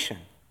salvation.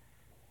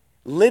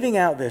 Living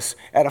out this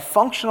at a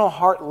functional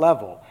heart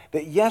level,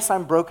 that yes,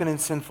 I'm broken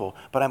and sinful,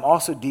 but I'm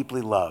also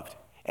deeply loved.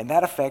 And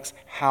that affects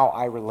how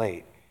I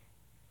relate.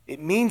 It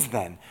means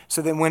then,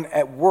 so that when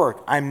at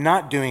work I'm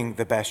not doing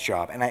the best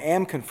job and I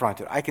am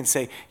confronted, I can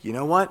say, you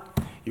know what?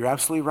 You're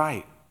absolutely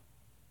right.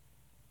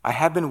 I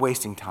have been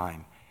wasting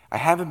time. I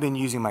haven't been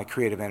using my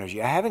creative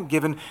energy. I haven't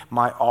given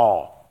my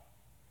all.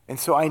 And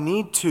so I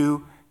need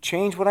to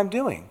change what I'm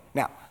doing.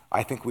 Now,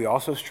 I think we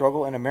also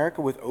struggle in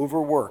America with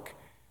overwork.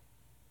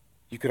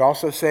 You could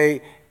also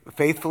say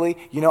faithfully,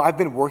 I've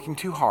been working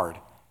too hard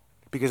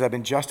because I've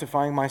been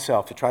justifying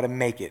myself to try to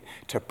make it,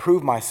 to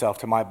prove myself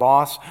to my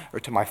boss or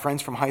to my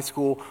friends from high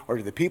school or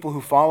to the people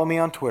who follow me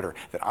on Twitter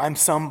that I'm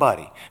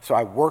somebody. So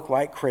I work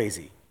like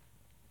crazy.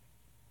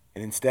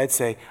 And instead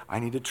say, I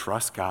need to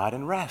trust God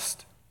and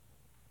rest,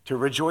 to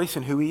rejoice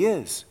in who He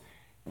is.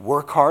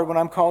 Work hard when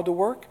I'm called to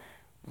work,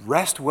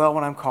 rest well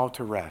when I'm called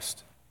to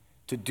rest,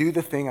 to do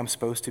the thing I'm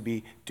supposed to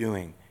be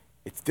doing.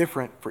 It's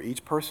different for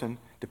each person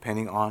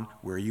depending on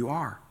where you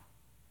are.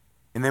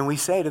 And then we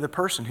say to the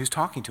person who's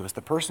talking to us,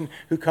 the person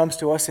who comes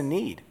to us in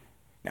need.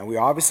 Now, we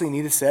obviously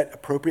need to set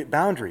appropriate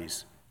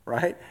boundaries,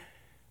 right?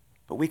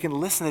 But we can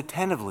listen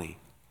attentively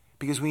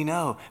because we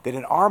know that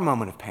in our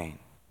moment of pain,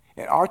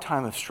 in our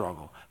time of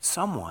struggle,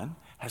 someone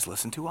has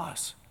listened to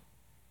us.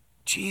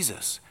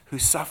 Jesus, who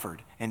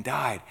suffered and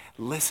died,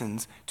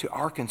 listens to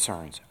our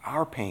concerns,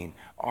 our pain,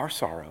 our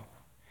sorrow.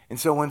 And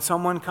so when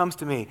someone comes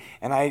to me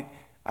and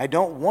I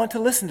don't want to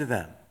listen to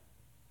them,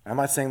 I'm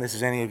not saying this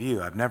is any of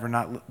you. I've never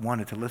not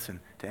wanted to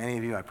listen to any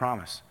of you, I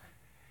promise.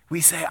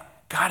 We say,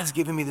 God has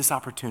given me this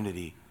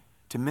opportunity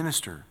to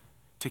minister,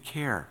 to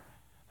care,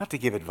 not to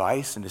give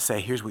advice and to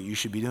say, here's what you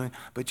should be doing,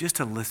 but just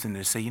to listen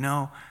and to say,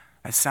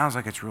 that sounds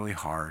like it's really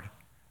hard.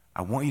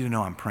 I want you to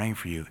know I'm praying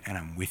for you and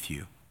I'm with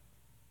you.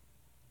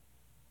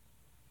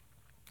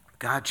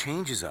 God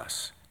changes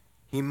us.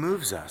 He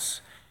moves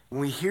us. When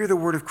we hear the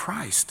word of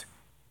Christ,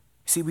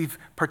 see, we've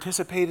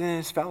participated in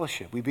His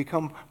fellowship. We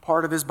become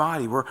part of His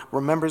body.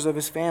 We're members of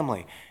His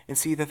family. And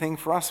see, the thing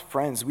for us,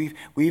 friends,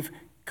 we've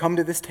come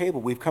to this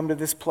table. We've come to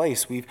this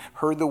place. We've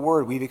heard the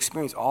word. We've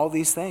experienced all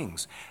these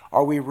things.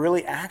 Are we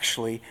really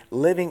actually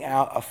living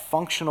out a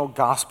functional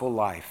gospel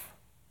life?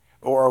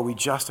 Or are we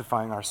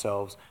justifying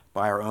ourselves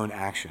by our own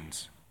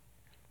actions?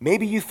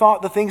 Maybe you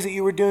thought the things that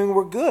you were doing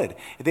were good.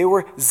 They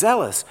were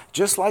zealous,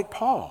 just like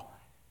Paul.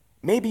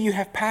 Maybe you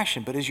have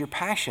passion, but is your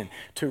passion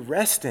to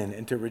rest in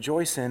and to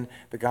rejoice in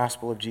the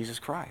gospel of Jesus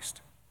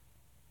Christ?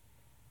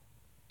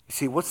 You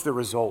see, what's the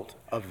result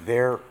of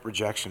their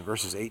rejection?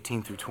 Verses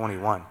 18 through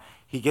 21.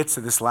 He gets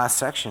to this last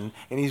section,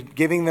 and he's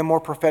giving them more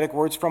prophetic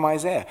words from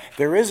Isaiah.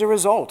 There is a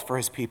result for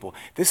his people.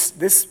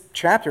 This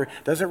chapter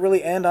doesn't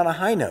really end on a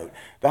high note.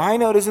 The high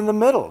note is in the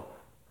middle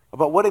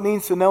about what it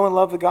means to know and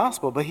love the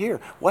gospel. But here,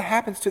 what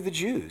happens to the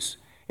Jews?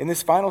 In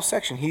this final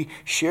section, he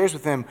shares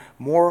with them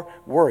more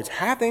words.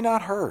 Have they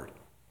not heard?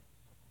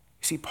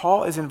 You see,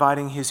 Paul is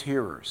inviting his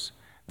hearers,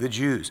 the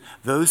Jews,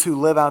 those who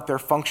live out their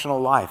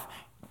functional life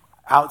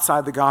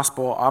outside the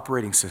gospel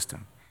operating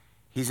system.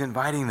 He's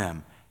inviting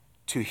them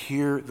to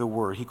hear the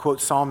word. He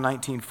quotes Psalm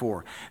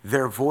 19:4.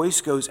 Their voice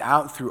goes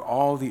out through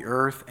all the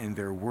earth and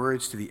their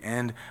words to the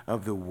end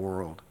of the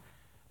world.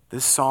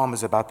 This psalm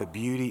is about the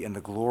beauty and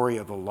the glory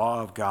of the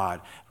law of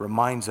God. It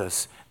reminds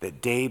us that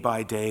day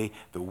by day,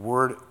 the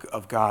word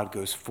of God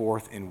goes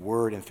forth in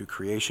word and through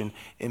creation,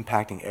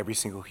 impacting every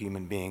single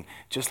human being,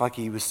 just like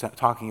he was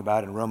talking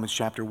about in Romans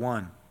chapter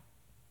 1.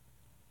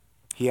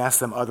 He asked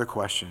them other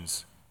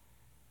questions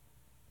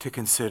to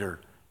consider.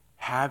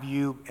 Have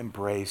you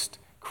embraced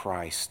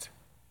Christ?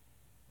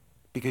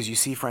 Because you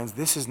see, friends,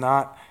 this is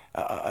not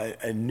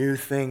a new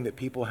thing that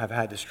people have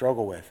had to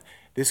struggle with.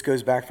 This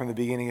goes back from the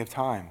beginning of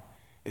time.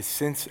 Is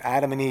since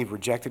Adam and Eve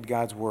rejected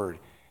God's word,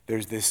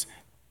 there's this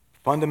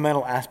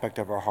fundamental aspect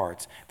of our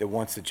hearts that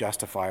wants to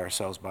justify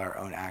ourselves by our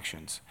own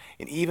actions.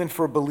 And even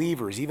for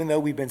believers, even though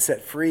we've been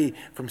set free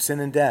from sin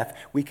and death,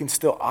 we can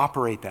still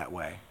operate that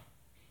way.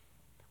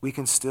 We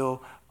can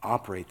still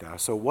operate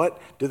that. So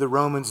what do the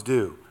Romans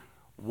do?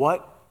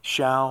 What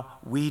shall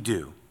we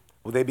do?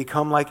 Will they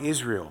become like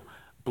Israel,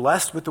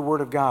 blessed with the word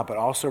of God, but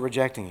also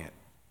rejecting it?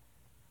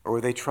 Or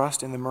will they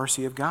trust in the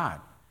mercy of God?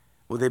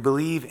 Will they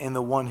believe in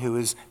the one who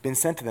has been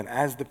sent to them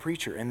as the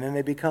preacher, and then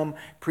they become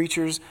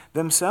preachers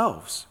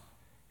themselves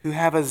who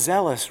have a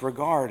zealous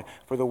regard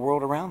for the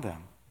world around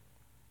them?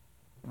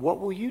 What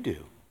will you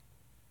do?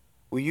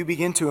 Will you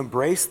begin to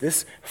embrace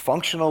this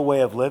functional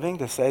way of living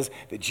that says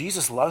that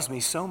Jesus loves me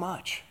so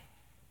much?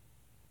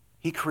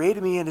 He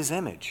created me in His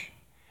image.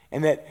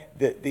 And that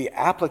the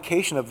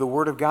application of the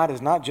Word of God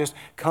is not just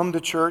come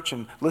to church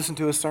and listen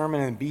to a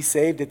sermon and be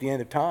saved at the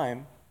end of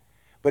time,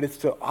 but it's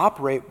to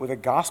operate with a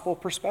gospel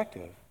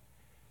perspective.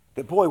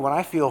 That, boy, when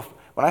I feel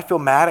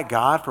mad at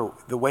God for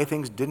the way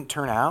things didn't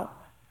turn out,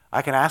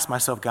 I can ask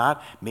myself, God,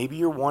 maybe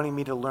you're wanting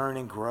me to learn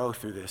and grow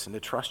through this and to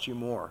trust you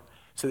more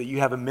so that you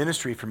have a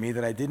ministry for me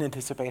that I didn't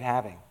anticipate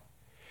having.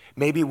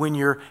 Maybe when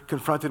you're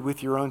confronted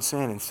with your own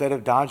sin, instead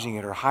of dodging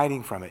it or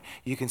hiding from it,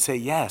 you can say,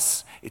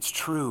 yes, it's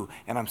true,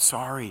 and I'm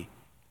sorry.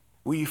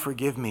 Will you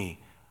forgive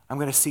me? I'm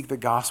going to seek the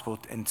gospel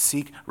and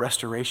seek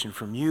restoration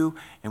from you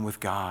and with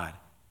God.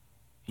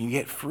 You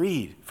get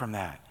freed from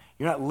that.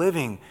 You're not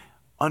living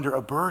under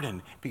a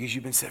burden because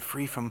you've been set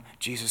free from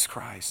Jesus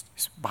Christ,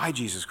 by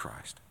Jesus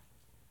Christ.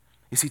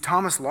 You see,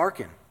 Thomas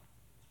Larkin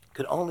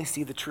could only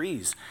see the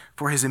trees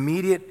for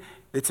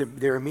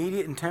their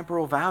immediate and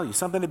temporal value,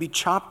 something to be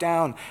chopped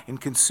down and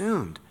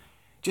consumed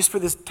just for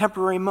this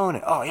temporary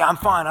moment. Oh, yeah, I'm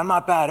fine. I'm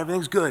not bad.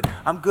 Everything's good.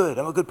 I'm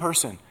a good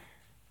person.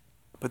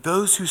 But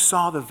those who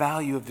saw the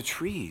value of the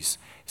trees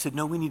said,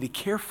 no, we need to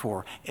care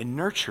for and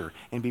nurture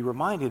and be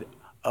reminded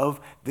of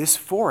this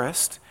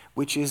forest,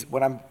 which is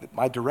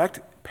my direct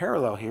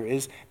parallel here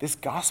is this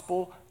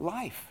gospel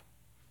life.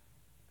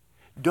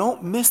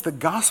 Don't miss the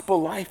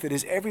gospel life that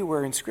is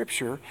everywhere in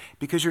Scripture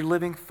because you're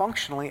living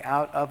functionally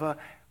out of a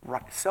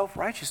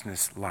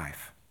self-righteousness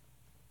life.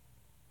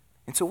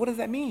 And so what does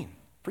that mean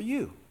for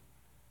you?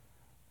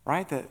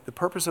 Right? The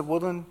purpose of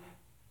Woodland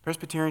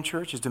Presbyterian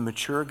Church is to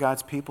mature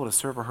God's people to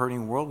serve a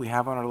hurting world. We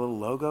have on our little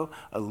logo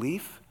a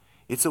leaf.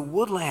 It's a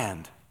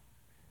woodland,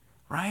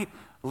 right?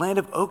 A land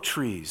of oak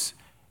trees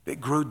that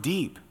grow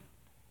deep.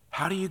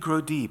 How do you grow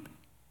deep?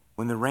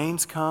 When the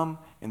rains come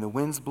and the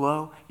winds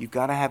blow, you've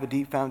got to have a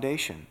deep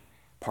foundation.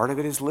 Part of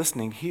it is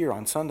listening here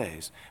on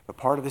Sundays, but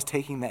part of it is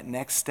taking that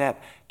next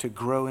step to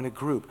grow in a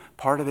group.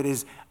 Part of it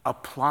is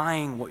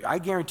applying. I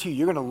guarantee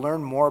you're going to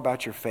learn more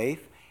about your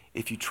faith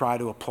if you try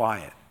to apply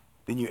it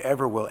than you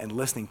ever will in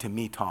listening to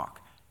me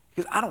talk.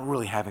 Because I don't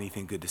really have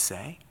anything good to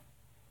say.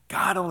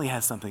 God only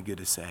has something good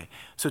to say.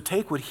 So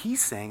take what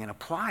he's saying and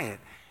apply it,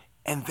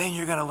 and then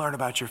you're going to learn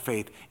about your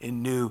faith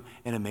in new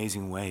and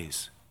amazing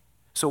ways.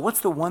 So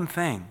what's the one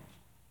thing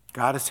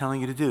God is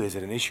telling you to do? Is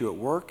it an issue at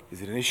work?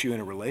 Is it an issue in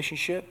a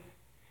relationship?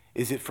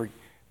 Is it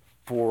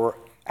for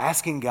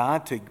asking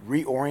God to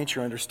reorient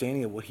your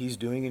understanding of what he's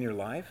doing in your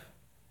life?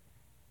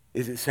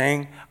 Is it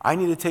saying, I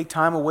need to take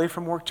time away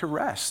from work to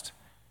rest,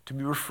 to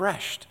be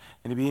refreshed,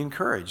 and to be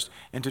encouraged,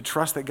 and to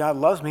trust that God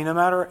loves me no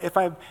matter if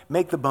I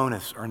make the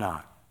bonus or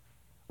not?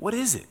 What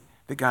is it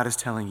that God is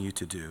telling you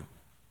to do?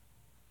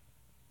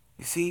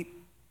 You see,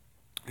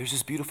 there's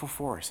this beautiful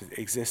forest that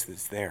exists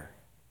that's there.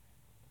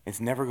 It's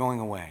never going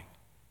away.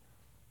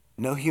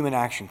 No human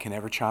action can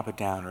ever chop it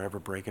down or ever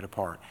break it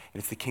apart. And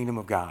it's the kingdom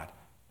of God.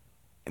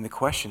 And the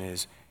question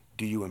is,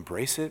 do you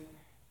embrace it?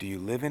 Do you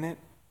live in it?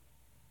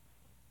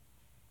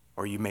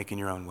 Or are you making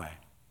your own way?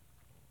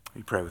 Will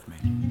you pray with me?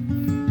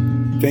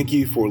 Thank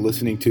you for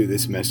listening to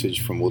this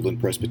message from Woodland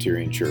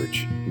Presbyterian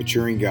Church,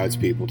 maturing God's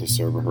people to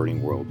serve a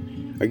hurting world.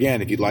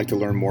 Again, if you'd like to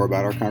learn more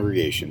about our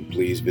congregation,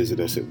 please visit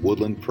us at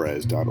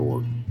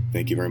woodlandpres.org.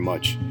 Thank you very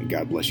much, and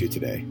God bless you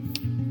today.